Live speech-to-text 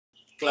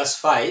class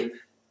 5,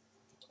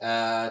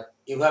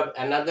 you have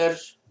another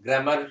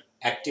grammar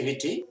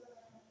activity,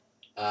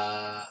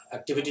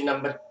 activity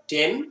number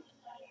 10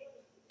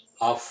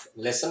 of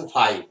lesson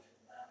 5.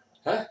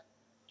 হ্যাঁ,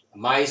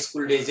 my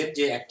school days এর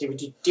যে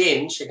activity 10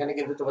 সেখানে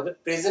কিন্তু তোমাদের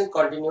present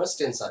continuous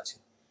tense আছে.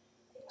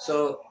 So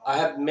I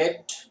have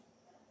made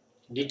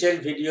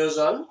detailed videos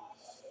on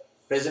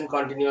present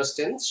continuous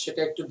tense,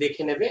 সেটা একটু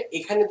দেখে নেবে.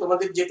 এখানে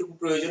তোমাদের যেটুকু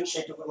প্রয়োজন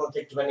সেটুকুর মধ্যে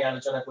একটুখানি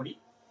আলোচনা করি.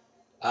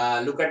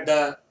 Look at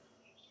the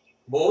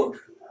board.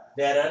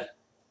 There are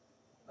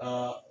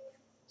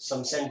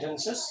some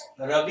sentences.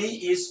 Ravi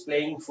is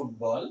playing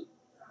football.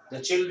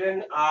 The children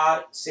are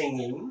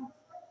singing.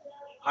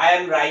 I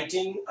am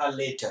writing a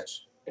letter.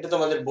 এটা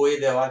তোমাদের বইয়ে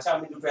দেওয়া আছে,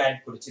 আমি দুটো অ্যাড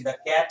করেছি. The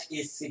cat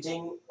is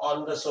sitting on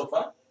the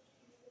sofa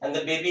and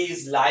the baby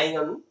is lying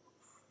on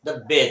the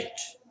bed.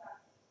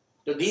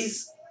 So these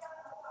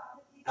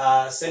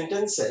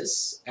sentences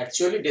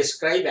actually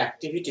describe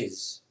activities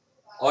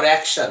or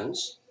actions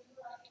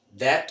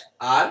that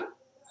are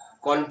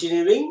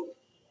continuing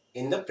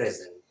in the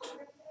present.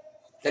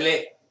 তাহলে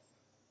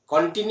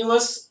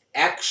continuous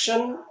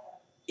action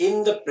in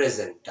the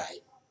present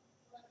time,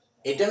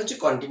 এটা হচ্ছে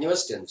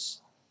continuous tense.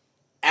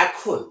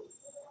 এখন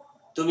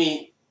তুমি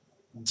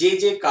যে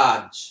যে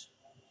কাজ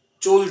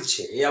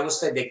চলছে এই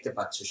অবস্থায় দেখতে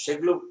পাচ্ছ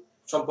সেগুলো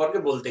সম্পর্কে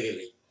বলতে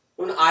গেলেই,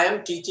 যেমন I am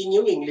teaching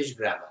you English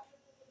grammar.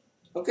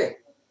 Okay,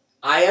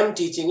 I am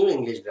teaching you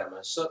English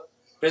grammar. So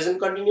present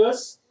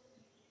continuous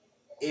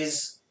is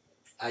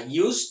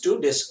used to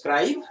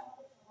describe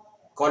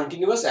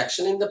continuous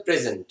action in the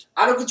present.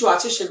 আরো কিছু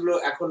আছে, সেগুলো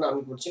এখন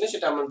আমি বলছি না,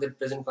 সেটা আমাদের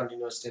প্রেজেন্ট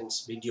কন্টিনিউয়াস টেন্স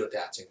ভিডিওতে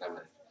আছে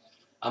গ্রামারে.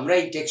 আমরা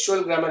এই টেক্সচুয়াল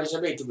গ্রামার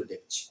হিসেবে এইটুকু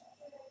দেখছি.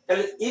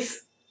 তাহলে if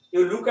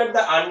you look at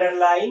the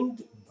underlined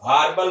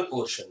verbal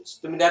পোরশনস,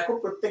 তুমি দেখো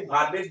প্রত্যেক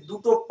ভার্বের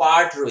দুটো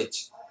পার্ট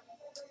রয়েছে.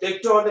 তো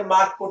একটু আমাদের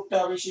মার্ক করতে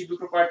হবে সেই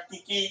দুটো পার্ট কি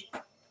কি.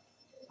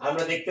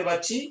 আমরা দেখতে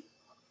পাচ্ছি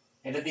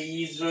এটাতে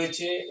ইজ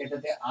রয়েছে,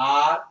 এটাতে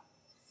আর,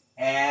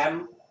 M,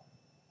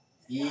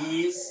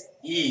 is,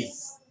 is,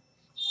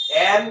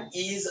 M,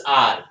 is,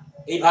 আর.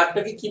 এই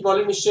ভার্বটাকে কি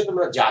বলে নিশ্চয়ই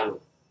তোমরা জানো,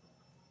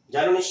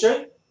 নিশ্চয়ই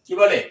কি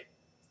বলে?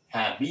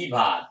 হ্যাঁ, বি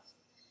ভার্ব.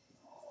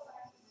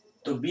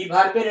 তো বি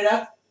ভার্বের এরা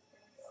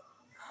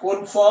কোন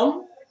form?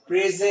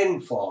 Present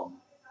form.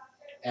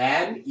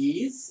 M,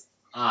 is,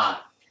 আর.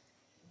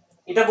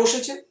 এটা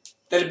বসেছে,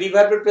 তাহলে বি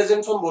ভার্বের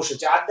প্রেজেন্ট ফর্ম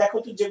বসেছে. আর দেখো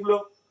তো যেগুলো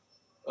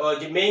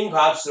যে মেইন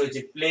ভার্বস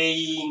রয়েছে,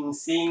 playing,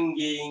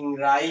 singing,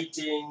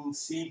 writing,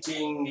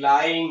 sitting,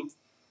 lying,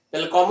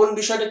 তাহলে কমন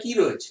বিষয়টা কি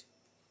রয়েছে?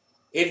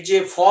 এর যে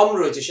ফর্ম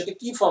রয়েছে সেটা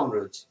কি ফর্ম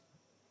রয়েছে?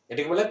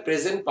 এটাকে বলে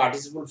present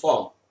participle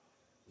form,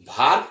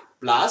 verb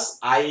plus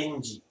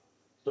ING.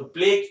 তো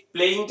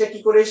প্লেইংটা কি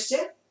করে এসছে?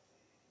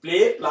 Play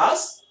plus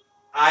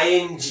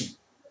ING.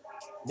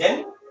 দেন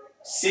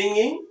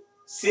singing,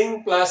 Singh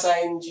plus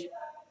ING.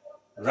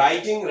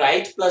 Writing,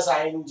 right plus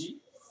ING.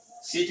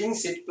 Sitting,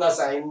 seat plus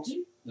ING.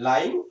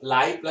 Lying,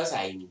 লাই প্লাস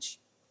আইএনজি.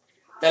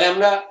 তাহলে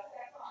আমরা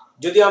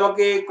যদি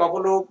আমাকে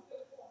কখনো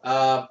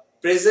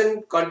প্রেজেন্ট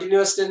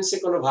কন্টিনিউয়াস টেন্সে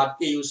কোনো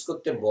ভার্বকে ইউজ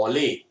করতে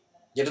বলে,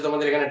 যেটা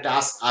তোমাদের এখানে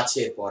টাস্ক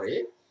আছে পরে,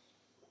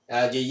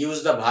 যে use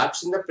the verbs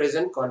in the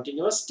present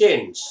continuous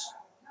tense,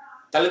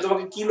 তাহলে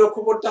তোমাকে কি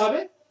লক্ষ্য করতে হবে?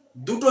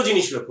 দুটো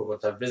জিনিস লক্ষ্য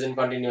করতে হবে. প্রেজেন্ট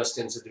কন্টিনিউয়াস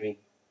টেন্সে তুমি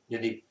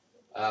যদি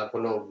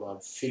কোনো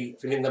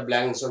ফিল ইন দ্য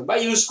ব্ল্যাঙ্কস বা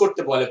ইউজ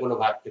করতে বলে কোনো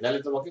ভার্বকে, তাহলে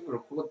তোমাকে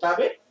লক্ষ্য করতে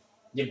হবে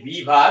যে B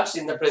verbs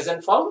in the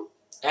present form,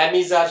 M,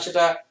 is, আর,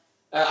 সেটা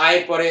আই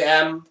এর পরে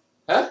এম,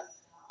 হ্যাঁ,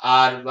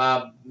 আর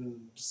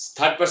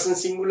থার্ড পারসন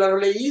সিঙ্গুলার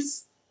হলে is,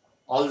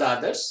 all the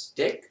others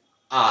take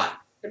আর.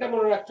 এটা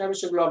মনে রাখতে হবে,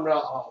 সেগুলো আমরা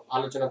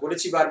আলোচনা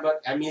করেছি বারবার.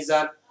 এম, ইজ,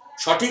 আর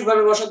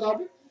সঠিকভাবে বসাতে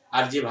হবে,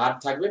 আর যে ভার্ব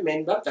থাকবে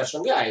মেইন ভার্ব তার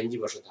সঙ্গে আইএনজি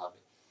বসাতে হবে.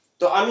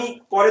 তো আমি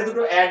পরে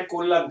দুটো অ্যাড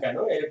করলাম কেন,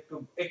 এর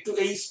একটু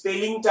এই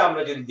স্পেলিংটা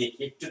আমরা যদি দেখি,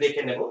 একটু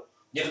দেখে নেব,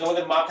 যেটা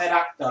তোমাদের মাথায়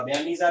রাখতে হবে.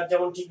 এম, ইজ, আর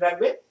যেমন ঠিক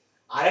রাখবে,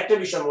 আর একটা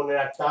বিষয় মনে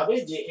রাখতে হবে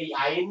যে এই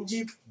আইএনজি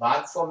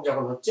ভার্ব ফর্ম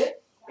যখন হচ্ছে,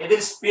 এদের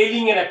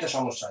স্পেলিং এর একটা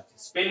সমস্যা আছে.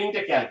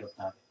 স্পেলিংটা খেয়াল করতে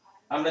হবে.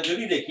 আমরা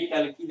যদি দেখি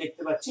তাহলে কি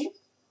দেখতে পাচ্ছি?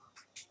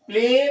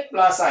 প্লে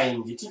প্লাস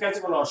আইএনজি, ঠিক আছে,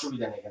 কোনো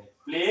অসুবিধা নেই. এখানে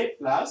প্লে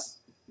প্লাস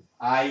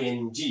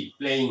আইএনজি,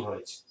 প্লেইং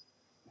হয়েছে,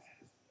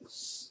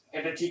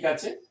 এটা ঠিক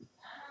আছে.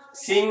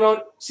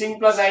 সিং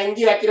প্লাস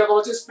আইএনজি একই রকম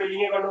আছে, স্পেলিং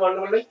এ কোনো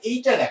গন্ডগোল নেই.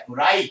 এইটা দেখো,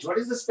 right. What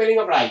is the spelling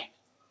of right?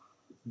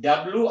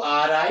 W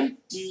R I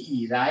T E,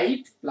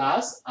 right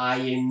plus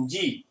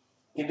ING.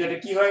 কিন্তু এটা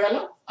কি হয়ে গেল?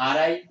 আর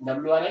I,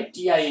 W R I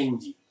T I N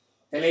G.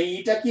 তাহলে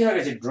ইটা কি হয়ে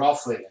গেছে? ড্রপ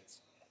হয়ে গেছে.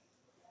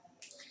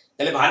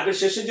 তাহলে ভার্বের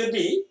শেষে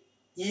যদি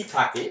ই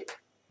থাকে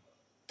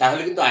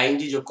তাহলে কিন্তু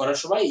আইএনজি যোগ করার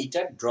সময়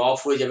ইটা ড্রপ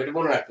হয়ে যাবে. এটা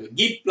মনে রাখতে হবে.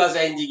 গিভ প্লাস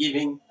আইএনজি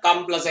গিভিং, কাম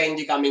প্লাস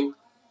আইএনজি কামিং,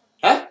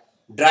 হ্যাঁ,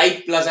 drive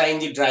plus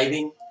ING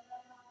driving,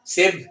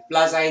 save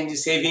plus ING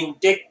saving,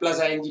 take plus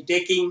ING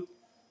taking,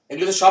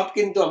 এগুলো সব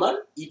কিন্তু আমার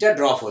ইটা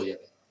ড্রপ হয়ে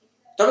যাবে.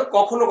 তবে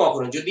কখনো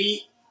কখনো যদি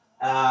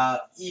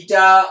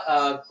ইটা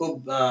খুব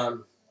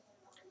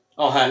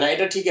হ্যাঁ, না,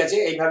 এটা ঠিক আছে,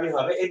 এইভাবেই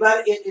হবে. এবার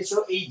এসো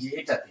এই যে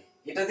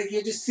এটাতে কি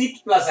হচ্ছে? Seat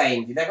plus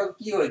ING. দেখো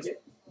কি হয়েছে?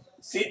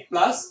 Seat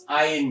plus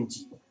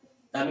ING.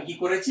 আমি কি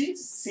করেছি?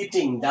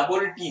 সিটিং,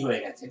 ডাবল টি হয়ে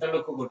গেছে. এটা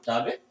লক্ষ্য করতে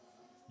হবে.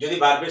 যদি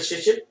ভার্বের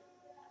শেষে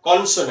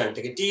কনসোনেন্ট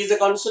থাকে, টি ইজ এ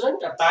কনসোনেন্ট,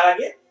 আর তার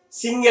আগে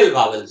সিঙ্গেল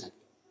ভাওয়েল থাকে,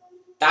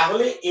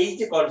 তাহলে এই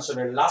যে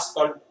কনসোনেন্ট লাস্ট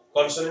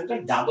কনসোনেন্টটা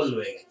ডাবল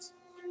হয়ে গেছে,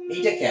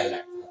 এইটা খেয়াল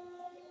রাখতে হবে।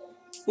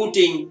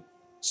 Putting,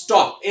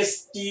 stop, S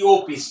T O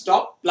P,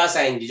 stop plus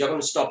ING, যখন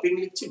স্টপিং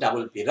লিখছি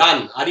double P. Run,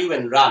 are U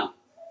N, run,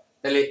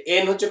 তাহলে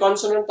এন হচ্ছে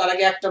কনসোনেন্ট, তার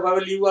আগে একটা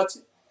ভাওয়েল ইউ আছে,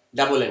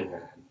 ডাবল এন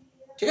হয়ে গেল,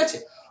 ঠিক আছে।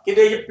 কিন্তু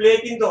এই যে প্লে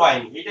কিন্তু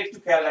হয়নি, এটা একটু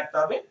খেয়াল রাখতে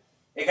হবে।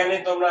 এখানে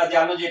তোমরা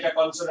জানো যে এটা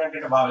কনসোনেন্ট,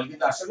 এটা ভাওয়েল,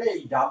 কিন্তু আসলে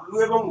এই ডাব্লিউ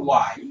এবং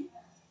ওয়াই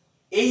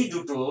এই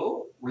দুটো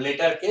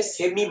লেটারকে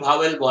সেমি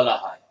ভাওয়েল বলা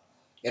হয়।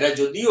 এরা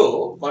যদিও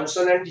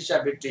কনসোনেন্ট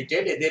হিসাবে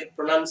ট্রিটেড, এদের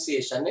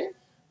প্রোনাউন্সিয়েশনে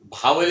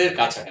ভাওয়েলের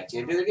কাছাকাছি,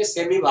 এদেরকে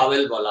সেমি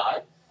ভাওয়েল বলা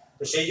হয়।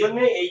 তো সেই জন্য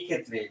এই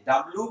ক্ষেত্রে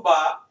ডাব্লিউ বা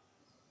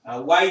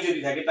ওয়াই যদি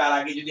থাকে, তার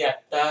আগে যদি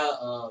একটা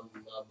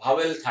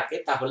ভাওয়েল থাকে,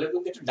 তাহলে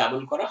কিন্তু এটা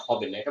ডাবল করা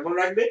হবে না, এটা মনে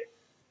রাখবে।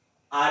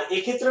 আর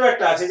এক্ষেত্রেও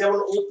একটা আছে, যেমন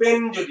ওপেন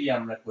যদি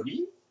আমরা করি,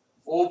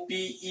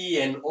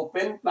 ওপিইএন,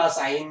 ওপেন প্লাস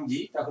আইএনজি,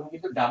 তখন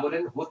কিন্তু ডাবল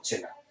এন হচ্ছে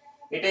না।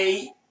 এটা এই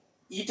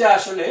ইটা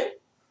আসলে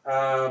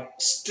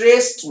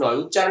স্ট্রেসড নয়,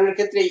 উচ্চারণের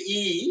ক্ষেত্রে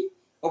ই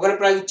ওখানে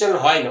প্রায় উচ্চারণ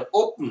হয় না,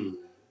 ওপেন,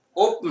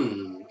 ওপেন,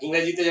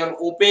 ইংরেজিতে যেমন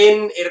ওপেন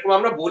এরকম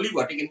আমরা বলি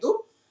বটে, কিন্তু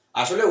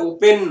আসলে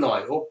ওপেন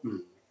নয়, ওপেন।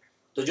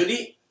 তো যদি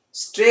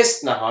স্ট্রেস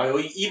না হয়,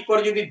 ওই ইর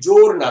পরে যদি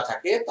জোর না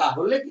থাকে,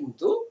 তাহলে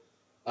কিন্তু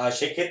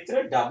সেক্ষেত্রে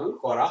ডাবল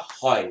করা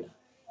হয় না।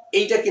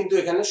 এইটা কিন্তু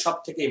এখানে সব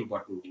থেকে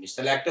ইম্পর্টেন্ট জিনিস।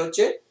 তাহলে একটা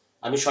হচ্ছে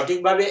আমি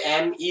সঠিকভাবে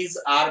এম, ইজ,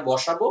 আর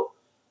বসাবো,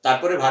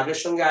 তারপরে ভার্বের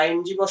সঙ্গে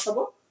আইএনজি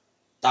বসাবো,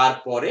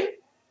 তারপরে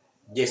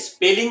যে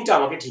স্পেলিংটা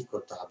আমাকে ঠিক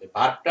করতে হবে।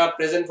 ভার্বটা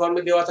প্রেজেন্ট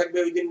ফর্মে দেওয়া থাকবে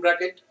উইদিন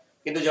ব্র্যাকেট,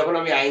 কিন্তু যখন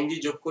আমি আইএনজি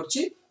যোগ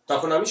করছি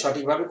তখন আমি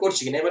সঠিকভাবে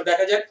করছি কিনা। এবার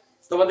দেখা যাক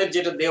তোমাদের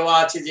যেটা দেওয়া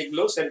আছে,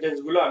 যেগুলো সেন্টেন্স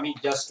গুলো আমি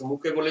জাস্ট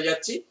মুখে বলে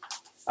যাচ্ছি।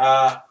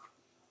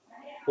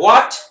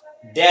 হোয়াট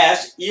ড্যাশ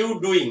ইউ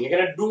ডুইং,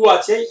 এখানে ডু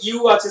আছে, ইউ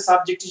আছে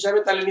সাবজেক্ট হিসাবে,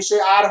 তাহলে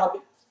নিশ্চয়ই আর হবে।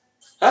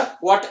 হ্যাঁ,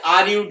 what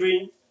are you doing,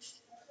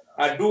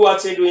 R do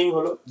আছে, ডুইং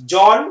হলো।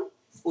 জন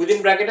উইদিন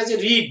ব্র্যাকেট আছে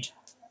read,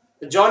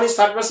 John is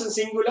third person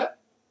singular,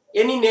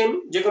 any name,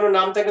 যে কোনো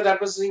নাম থাকে থার্ড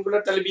পারসন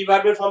সিঙ্গুলার, তাহলে বি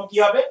ভার্বের ফর্ম কি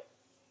হবে,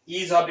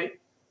 ইজ হবে।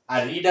 আর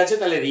রিড আছে,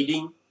 তাহলে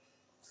রিডিং।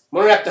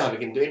 মনে রাখতে হবে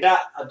কিন্তু এটা,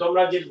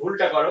 তোমরা যে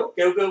ভুলটা করো,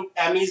 কেউ কেউ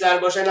অ্যামিজ আর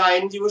বসায় না,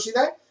 আইএনজি বসিয়ে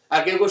দেয়, আর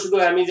কেউ কেউ শুধু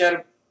অ্যামিজ আর,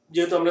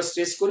 যেহেতু আমরা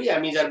স্ট্রেস করি,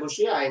 অ্যামিজ আর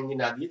বসিয়ে আইএনজি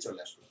না দিয়ে চলে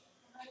আসলো।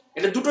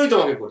 এটা দুটোই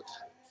তোমাকে করতে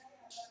হবে।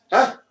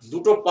 হ্যাঁ,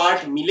 দুটো পার্ট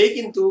মিলেই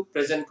কিন্তু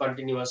প্রেজেন্ট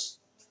কন্টিনিউয়াস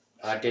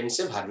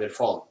টেন্সে ভার্বের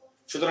ফর্ম,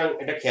 সুতরাং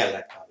এটা খেয়াল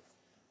রাখতে হবে।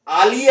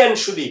 Ali and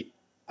Sudip,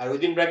 R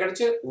within bracket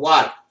আছে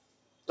ওয়ার্ক,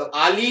 তো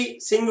আলী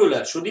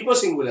সিঙ্গুলার, সুদীপও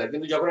সিঙ্গুলার,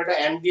 কিন্তু যখন এটা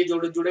এন্ড দিয়ে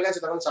জুড়ে গেছে,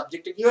 তখন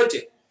সাবজেক্টে কি হয়েছে,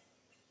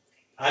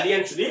 আলী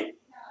এন্ড সুদীপ,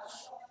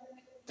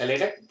 তাহলে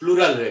এটা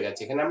প্লুরাল হয়ে গেছে,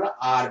 এখানে আমরা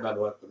আর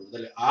ব্যবহার করব,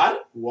 তাহলে আর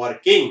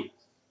ওয়ার্কিং।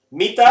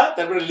 মিতা,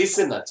 তারপরে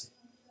লিসেন আছে,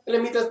 তাহলে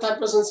মিতা থার্ড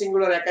পারসন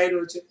সিঙ্গুলার একাই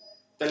রয়েছে,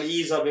 তাহলে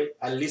ইজ হবে।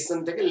 আর লিসেন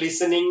থেকে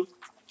লিসেনিং,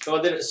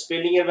 তোমাদের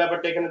স্পেলিং এর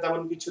ব্যাপারটা এখানে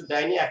তেমন কিছু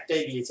দেয়নি,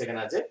 একটাই দিয়েছে,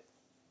 এখানে আছে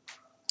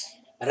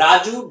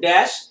Raju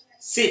dash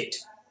sit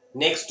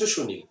next two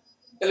Sunil,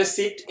 তাহলে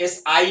seat S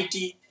I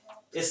T,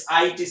 S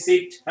I T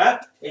seat. হ্যাঁ,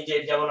 এই যে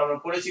যেমন আমরা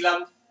পড়েছিলাম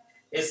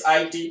এস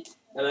আই টি,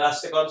 তাহলে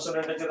লাস্টে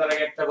কনসোনেন্ট আছে, তার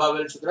আগে একটা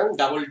ভাওয়েল, সুতরাং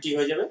ডাবল টি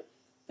হয়ে যাবে।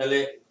 তাহলে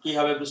কি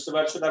হবে বুঝতে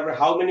পারছো। তারপরে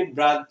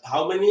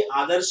how many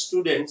other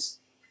students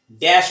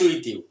dash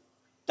with you,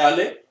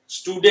 তাহলে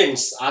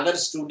স্টুডেন্টস, আদার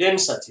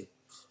স্টুডেন্টস আছে,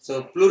 সো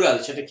প্লুরাল,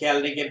 সেটা খেয়াল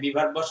রেখে বি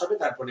ভার্ব বসাবে,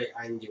 তারপরে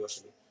আইএনজি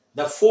বসাবে।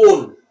 The phone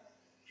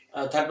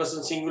third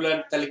person singular,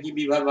 তাহলে কি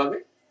বি ভার্ব হবে,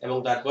 এবং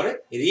তারপরে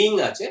রিং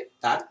আছে,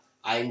 তার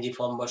আইএনজি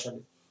ফর্ম বসাবে।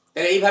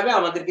 তাহলে এইভাবে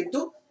আমাদের কিন্তু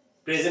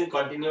প্রেজেন্ট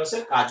কন্টিনিউয়াস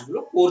এর কাজগুলো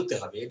করতে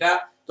হবে। এটা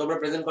তোমরা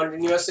প্রেজেন্ট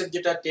কন্টিনিউয়াস এর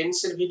যেটা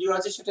টেন্সের ভিডিও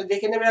আছে সেটা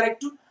দেখে নেবে আর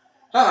একটু।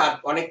 হ্যাঁ,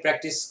 অনেক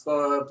প্র্যাকটিস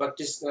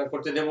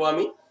করতে দেবো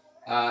আমি।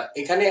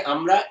 এখানে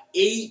আমরা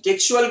এই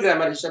টেক্সচুয়াল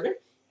গ্রামার হিসাবে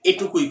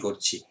এটুকুই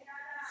করছি।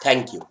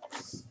 Thank you.